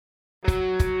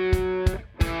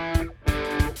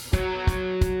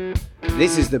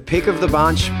This is the Pick of the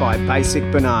Bunch by Basic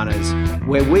Bananas,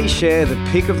 where we share the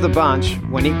pick of the bunch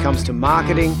when it comes to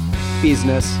marketing,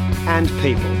 business, and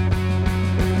people.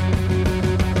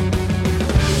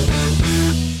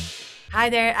 Hi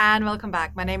there and welcome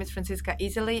back. My name is Franziska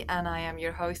Iseli and I am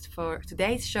your host for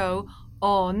today's show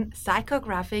on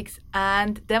psychographics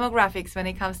and demographics when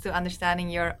it comes to understanding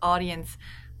your audience.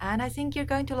 And I think you're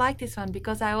going to like this one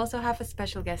because I also have a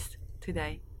special guest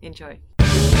today. Enjoy.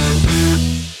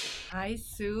 Hi,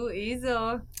 Sue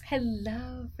Iso.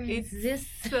 Hello, It's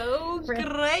Franziska. so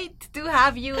great to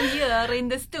have you here in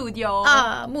the studio.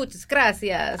 Muchas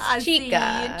gracias,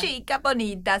 chica. Chica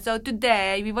bonita. So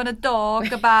today we want to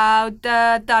talk about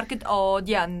the target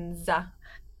audience.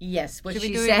 Yes, what Should we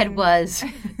she do it said in- was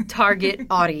target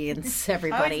audience,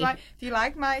 everybody. Do you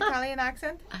like my Italian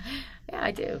accent? Yeah,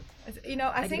 I do. You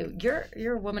know, I think do.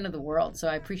 You're a woman of the world, so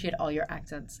I appreciate all your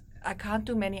accents. I can't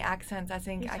do many accents. I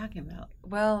think What are you talking about?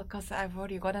 well, because I've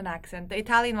already got an accent. The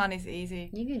Italian one is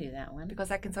easy You can do that one. because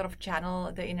I can sort of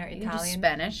channel the inner You can do Italian.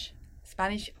 Spanish.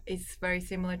 Spanish is very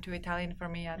similar to Italian for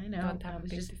me. I know. don't have I a was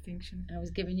big just- distinction. I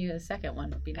was giving you a second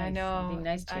one. Be nice. I know. Be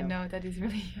nice to I you. know that is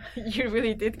really. You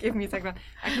really did give me a second one.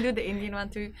 I can do the Indian one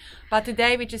too, but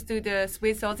today we just do the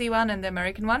Swiss Aussie one and the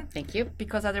American one. Thank you.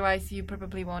 Because otherwise you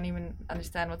probably won't even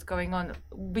understand what's going on.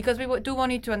 Because we do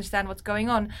want you to understand what's going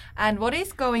on. And what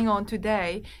is going on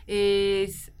today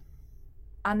is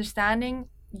understanding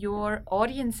your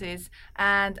audiences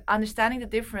and understanding the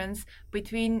difference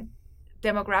between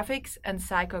demographics and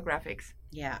psychographics.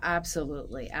 Yeah,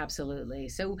 absolutely. Absolutely.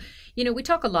 So, we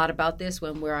talk a lot about this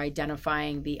when we're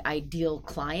identifying the ideal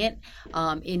client.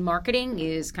 In marketing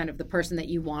is kind of the person that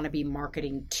you want to be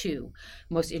marketing to,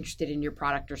 most interested in your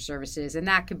product or services. And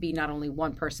that could be not only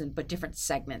one person, but different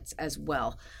segments as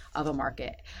well of a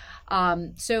market.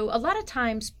 So a lot of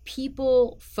times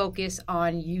people focus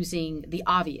on using the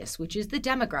obvious, which is the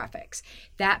demographics,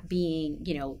 that being,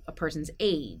 a person's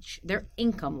age, their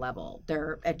income level,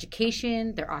 their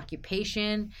education, their occupation,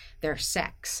 their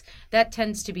sex. That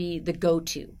tends to be the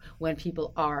go-to when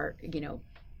people are,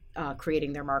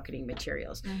 creating their marketing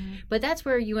materials. Mm-hmm. But that's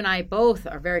where you and I both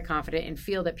are very confident and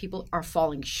feel that people are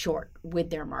falling short with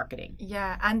their marketing.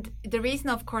 Yeah, and the reason,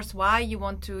 of course, why you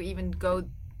want to even go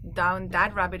down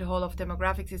that rabbit hole of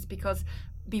demographics is because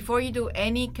before you do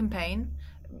any campaign,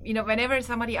 whenever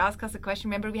somebody asks us a question,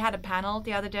 remember we had a panel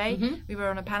the other day, Mm-hmm. we were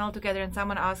on a panel together and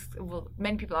someone asked,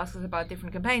 many people asked us about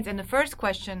different campaigns, and the very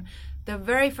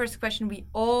first question we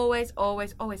always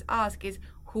ask is,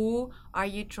 who are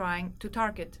you trying to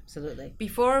target? Absolutely.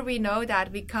 Before we know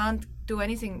that, we can't do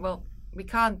anything. Well, we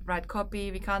can't write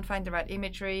copy, we can't find the right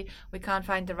imagery, we can't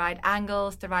find the right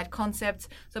angles, the right concepts.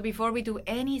 So before we do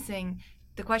anything,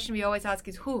 the question we always ask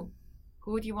is who?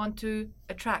 Who do you want to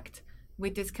attract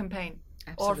with this campaign?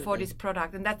 Absolutely. Or for this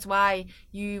product? And that's why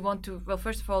you want to, well,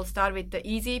 first of all, start with the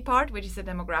easy part, which is the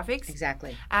demographics.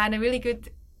 Exactly. And a really good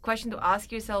question to ask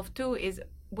yourself too is,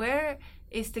 where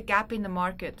is the gap in the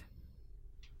market?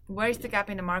 Where is the gap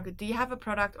in the market? Do you have a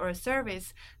product or a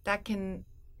service that can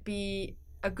be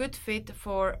a good fit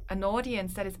for an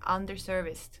audience that is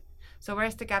underserviced? So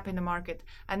where's the gap in the market?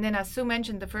 And then, as Sue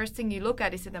mentioned, the first thing you look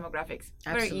at is the demographics.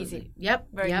 Absolutely. Very easy. Yep.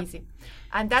 Very easy.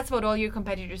 And that's what all your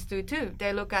competitors do too.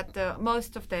 They look at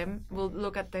most of them will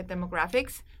look at the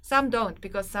demographics. Some don't,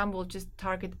 because some will just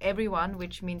target everyone,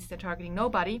 which means they're targeting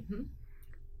nobody. Mm-hmm.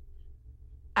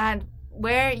 And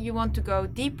where you want to go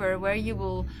deeper, where you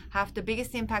will have the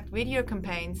biggest impact with your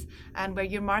campaigns, and where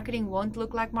your marketing won't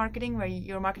look like marketing, where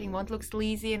your marketing won't look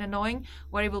sleazy and annoying,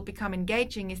 where it will become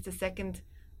engaging, is the second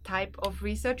type of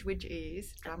research, which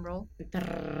is, drum roll,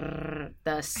 The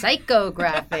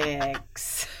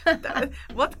psychographics. that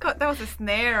was a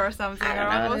snare or something, or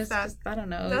what was that? I don't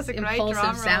know. That's a great impulsive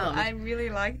drum roll. sound. I really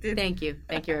liked it. Thank you,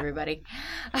 everybody.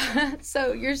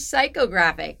 So your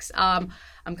psychographics.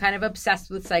 I'm kind of obsessed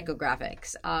with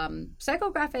psychographics.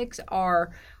 Psychographics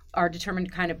are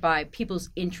determined kind of by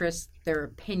people's interests, their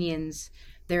opinions,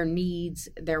 their needs,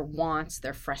 their wants,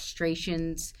 their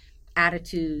frustrations,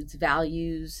 attitudes,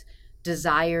 values,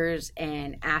 desires,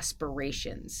 and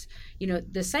aspirations.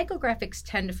 The psychographics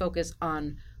tend to focus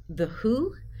on the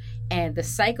who, and the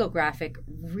psychographic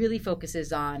really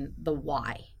focuses on the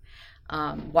why.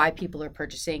 Why people are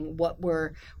purchasing, what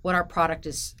our product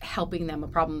is helping them a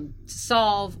problem to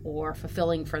solve, or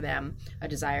fulfilling for them a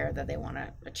desire that they want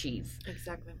to achieve.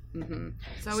 Exactly. Mm-hmm.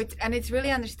 So it's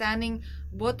really understanding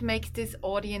what makes this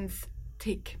audience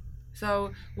tick.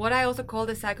 So what I also call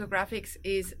the psychographics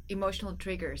is emotional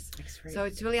triggers. That's right. So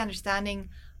it's really understanding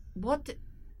what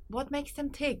makes them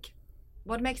tick.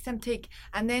 what makes them tick?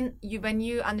 And then when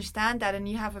you understand that, and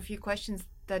you have a few questions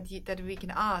that we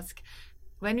can ask,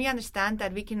 when we understand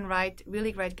that, we can write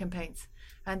really great campaigns.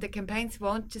 And the campaigns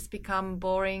won't just become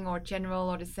boring or general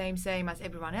or the same as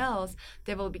everyone else.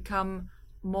 They will become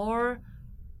more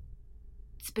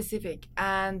specific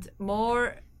and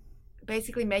more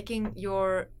basically making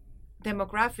your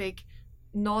demographic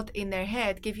nod in their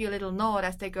head, give you a little nod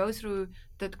as they go through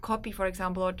the copy, for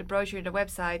example, or the brochure, the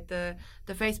website, the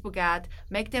Facebook ad,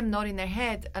 make them nod in their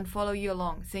head and follow you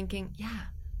along, thinking, yeah,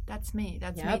 that's me,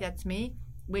 that's me,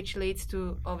 which leads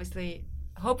to, obviously,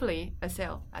 hopefully, a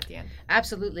sale at the end.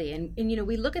 Absolutely. And you know,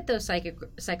 we look at those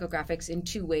psychographics in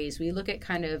two ways. We look at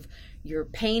kind of your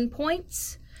pain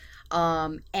points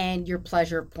and your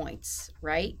pleasure points,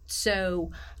 right?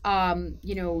 So,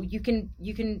 you know, you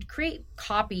can create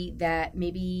copy that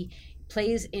maybe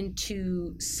plays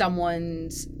into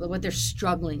someone's, what they're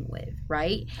struggling with,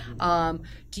 right?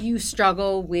 Do you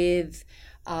struggle with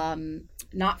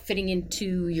not fitting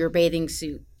into your bathing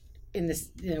suit in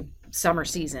this, you know, summer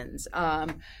seasons?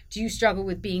 Do you struggle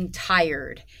with being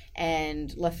tired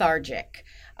and lethargic?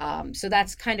 So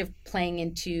that's kind of playing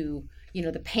into, you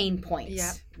know, the pain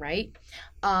points, right?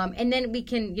 And then we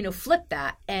can, you know, flip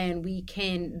that, and we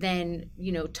can then,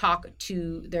 you know, talk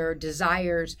to their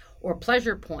desires or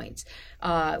pleasure points,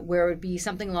 where it would be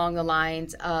something along the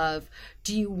lines of,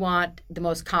 do you want the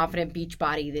most confident beach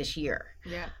body this year?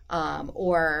 Yeah.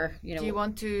 Or, you know, do you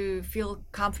want to feel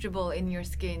comfortable in your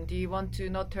skin? Do you want to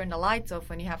not turn the lights off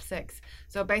when you have sex?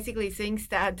 So basically things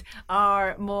that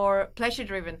are more pleasure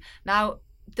driven. Now,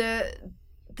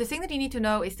 the thing that you need to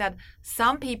know is that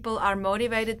some people are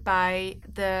motivated by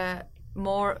the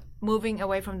more moving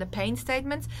away from the pain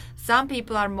statements. Some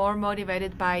people are more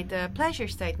motivated by the pleasure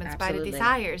statements, by the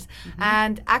desires. Mm-hmm.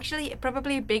 And actually,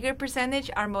 probably a bigger percentage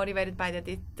are motivated by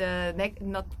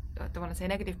not, I don't want to say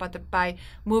negative, but by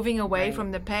moving away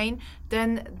from the pain,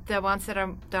 than the ones that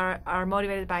are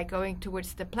motivated by going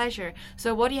towards the pleasure.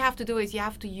 So what you have to do is you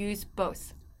have to use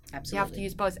both. Absolutely. You have to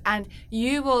use both, and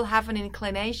you will have an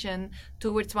inclination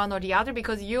towards one or the other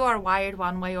because you are wired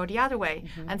one way or the other way.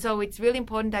 Mm-hmm. And so it's really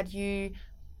important that you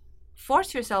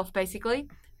force yourself basically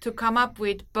to come up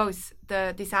with both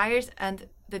the desires and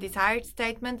the desired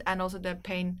statement, and also the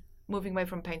pain, moving away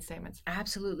from pain statements.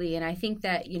 Absolutely. And I think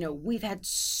that, you know, we've had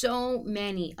so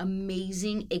many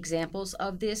amazing examples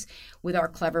of this with our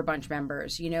Clever Bunch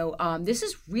members. You know, this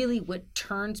is really what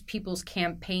turns people's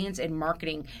campaigns and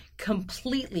marketing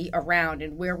completely around,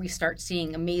 and where we start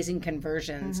seeing amazing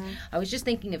conversions. Mm-hmm. I was just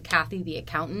thinking of Kathy, the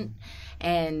accountant,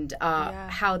 and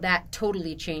how that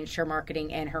totally changed her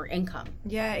marketing and her income.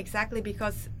 Yeah, exactly.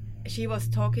 Because she was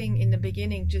talking in the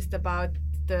beginning just about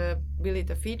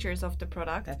the features of the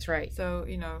product. That's right. So,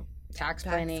 you know, tax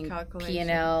planning,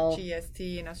 P&L,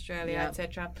 GST in Australia,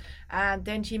 etc. And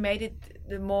then she made it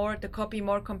the copy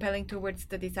more compelling towards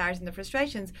the desires and the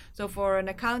frustrations. So for an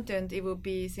accountant, it would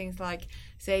be things like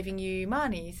saving you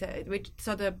money.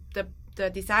 So the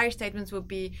desire statements would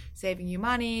be saving you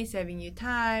money, saving you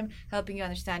time, helping you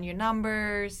understand your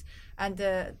numbers, and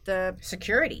the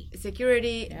security.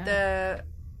 Yeah. The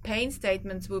pain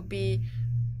statements would be,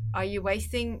 are you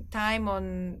wasting time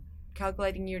on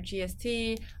calculating your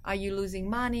GST? Are you losing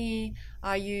money?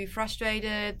 Are you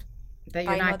frustrated that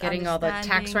you're not getting all the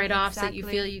tax write-offs that you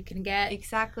feel you can get?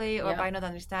 Exactly, or by not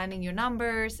understanding your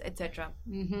numbers, etc.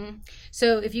 Mm-hmm.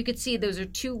 So if you could see, those are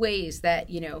two ways that,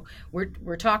 you know,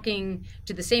 we're talking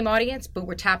to the same audience, but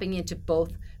we're tapping into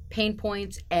both pain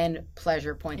points and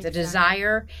pleasure points, a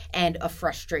desire and a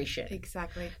frustration.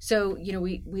 Exactly. So, you know,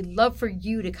 we'd love for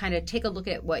you to kind of take a look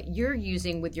at what you're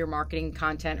using with your marketing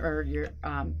content or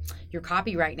your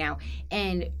copy right now,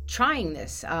 and trying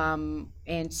this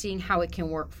and seeing how it can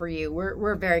work for you.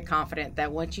 We're very confident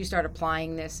that once you start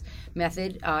applying this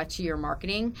method to your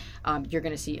marketing, you're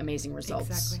going to see amazing results.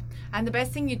 Exactly. And the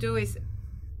best thing you do is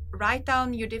write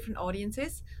down your different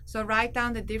audiences. So write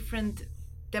down the different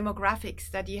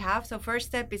demographics that you have. So first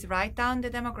step is write down the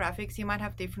demographics. You might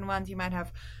have different ones. You might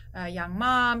have young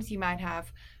moms, you might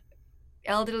have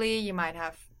elderly, you might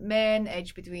have men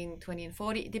aged between 20 and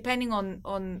 40, depending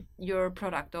on your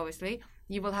product. Obviously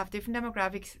you will have different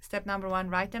demographics. Step number 1,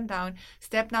 write them down.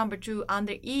 Step number 2,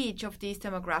 under each of these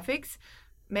demographics,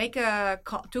 make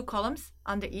 2 columns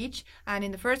under each, and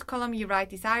in the first column you write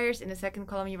desires, in the second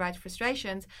column you write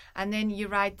frustrations, and then you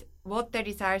write what their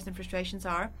desires and frustrations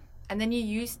are. And then you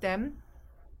use them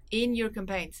in your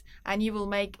campaigns, and you will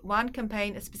make one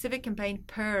campaign, a specific campaign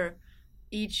per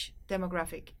each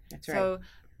demographic. That's right. So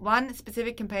one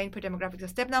specific campaign per demographic. So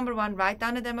step number 1, write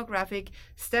down a demographic.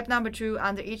 Step number 2,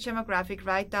 under each demographic,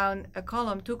 write down a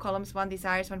column, 2 columns, 1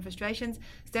 desires, 1 frustrations.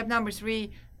 Step number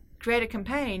 3, create a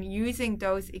campaign using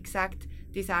those exact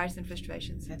desires and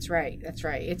frustrations. That's right.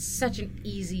 It's such an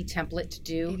easy template to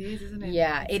do. It is, isn't it?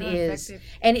 Yeah, It's it so is. effective.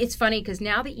 And it's funny because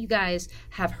now that you guys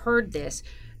have heard this,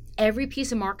 every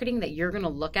piece of marketing that you're going to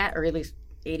look at, or at least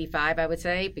 85, I would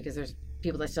say, because there's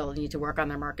people that still need to work on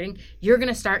their marketing, you're going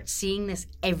to start seeing this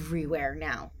everywhere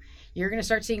now. You're going to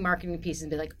start seeing marketing pieces and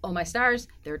be like, oh, my stars,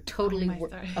 they're totally,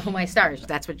 oh, my stars.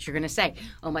 That's what you're going to say.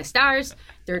 Oh, my stars,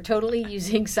 they're totally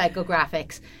using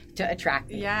psychographics to attract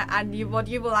me. Yeah, and what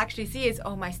you will actually see is,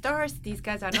 oh my stars, these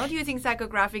guys are not using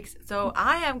psychographics, so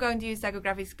I am going to use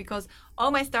psychographics because,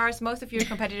 oh my stars, most of your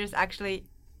competitors actually,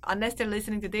 unless they're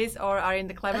listening to this or are in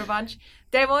the Clever Bunch,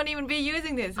 they won't even be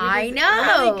using this. I know.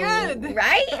 Really good.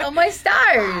 Right? Oh, my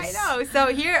stars. I know. So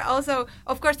here also,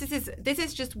 of course, this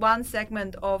is just one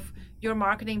segment of your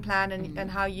marketing plan and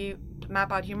how you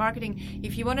map out your marketing.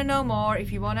 If you want to know more,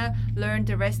 if you want to learn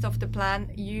the rest of the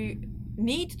plan, you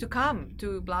need to come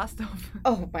to Blast Off.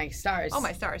 Oh, my stars. Oh,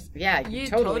 my stars. Yeah, you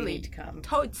totally need to come.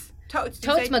 Totes.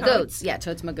 Totes my goats. Yeah,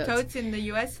 totes my goats. Totes in the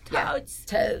US. Totes.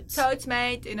 Yeah. Totes. Totes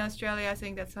mate in Australia. I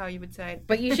think that's how you would say it.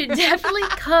 But you should definitely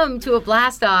come to a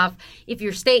Blast Off if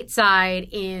you're stateside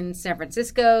in San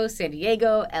Francisco, San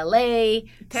Diego, LA,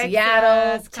 Texas,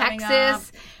 Seattle, coming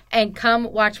Texas. And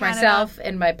come watch Canada. Myself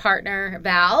and my partner,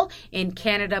 Val, in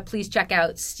Canada. Please check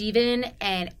out Stephen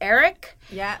and Eric.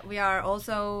 Yeah, we are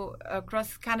also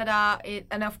across Canada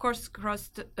and, of course, across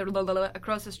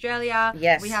Australia.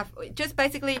 Yes. We have just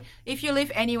basically, if you live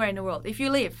anywhere in the world, if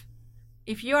you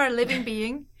are a living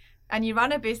being and you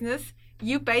run a business,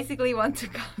 you basically want to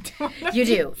go to one of You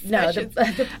these do. No, sessions.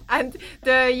 And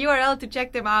the URL to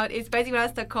check them out is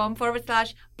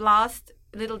basicbananas.com/blast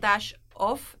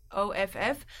 -off,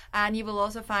 OFF, and you will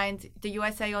also find the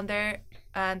USA on there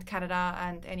and Canada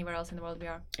and anywhere else in the world we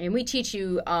are. And we teach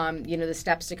you, the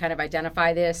steps to kind of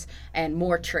identify this and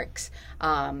more tricks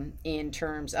in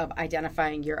terms of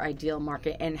identifying your ideal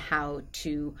market and how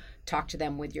to talk to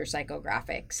them with your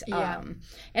psychographics. Yeah.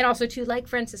 And also, too, like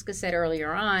Francisca said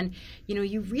earlier on,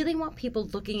 you really want people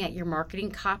looking at your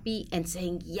marketing copy and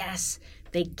saying, yes,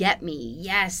 they get me.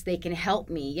 Yes, they can help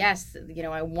me. Yes,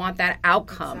 I want that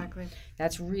outcome. Exactly.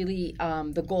 That's really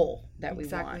the goal that we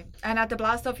want. And at the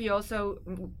Blast Off, you also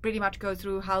pretty much go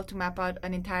through how to map out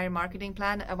an entire marketing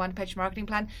plan, a one-page marketing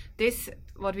plan. This,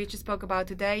 what we just spoke about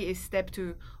today, is step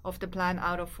 2 of the plan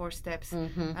out of 4 steps.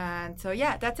 Mm-hmm. And so,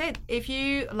 yeah, that's it. If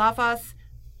you love us,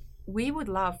 we would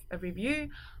love a review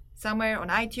somewhere on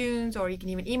iTunes, or you can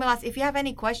even email us. If you have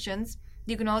any questions,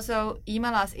 you can also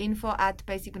email us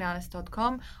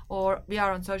info@basicbananas.com, or we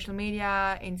are on social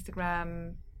media,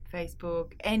 Instagram,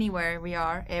 Facebook, anywhere we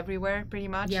are, everywhere pretty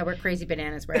much. Yeah, we're crazy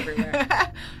bananas. We're everywhere.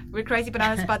 We're crazy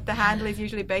bananas, but the handle is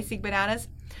usually Basic Bananas.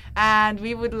 And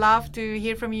we would love to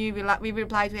hear from you. We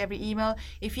reply to every email.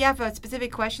 If you have a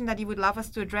specific question that you would love us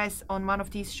to address on one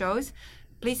of these shows,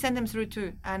 please send them through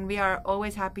too. And we are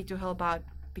always happy to help out,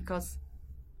 because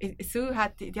Sue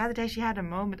had, the other day she had a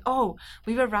moment. Oh,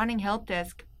 we were running Help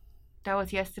Desk. That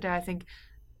was yesterday, I think.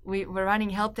 We were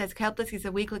running Help Desk. Help Desk is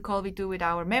a weekly call we do with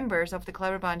our members of the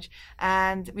Clever Bunch,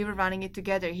 and we were running it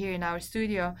together here in our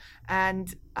studio.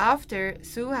 And after,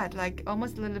 Sue had like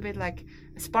almost a little bit like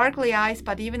sparkly eyes,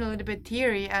 but even a little bit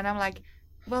teary. And I'm like,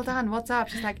 well done, what's up?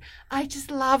 She's like, I just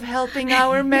love helping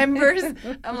our members.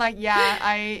 I'm like,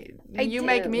 yeah, you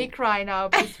make me cry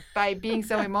now by being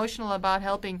so emotional about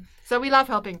helping. So we love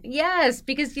helping. Yes,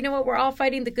 because you know what? We're all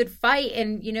fighting the good fight.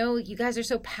 And, you guys are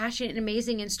so passionate and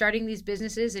amazing in starting these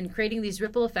businesses and creating these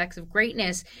ripple effects of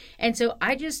greatness. And so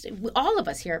all of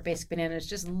us here at Basic Bananas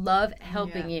just love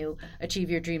helping you achieve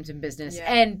your dreams in business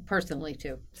and personally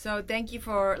too. So thank you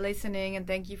for listening, and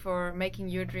thank you for making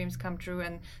your dreams come true.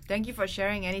 And thank you for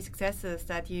sharing any successes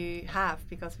that you have,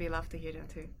 because we love to hear them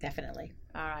too. Definitely.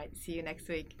 All right. See you next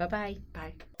week. Bye-bye.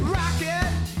 Bye.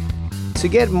 To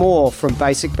get more from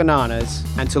Basic Bananas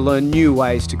and to learn new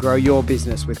ways to grow your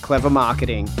business with clever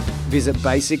marketing, visit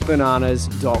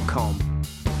basicbananas.com.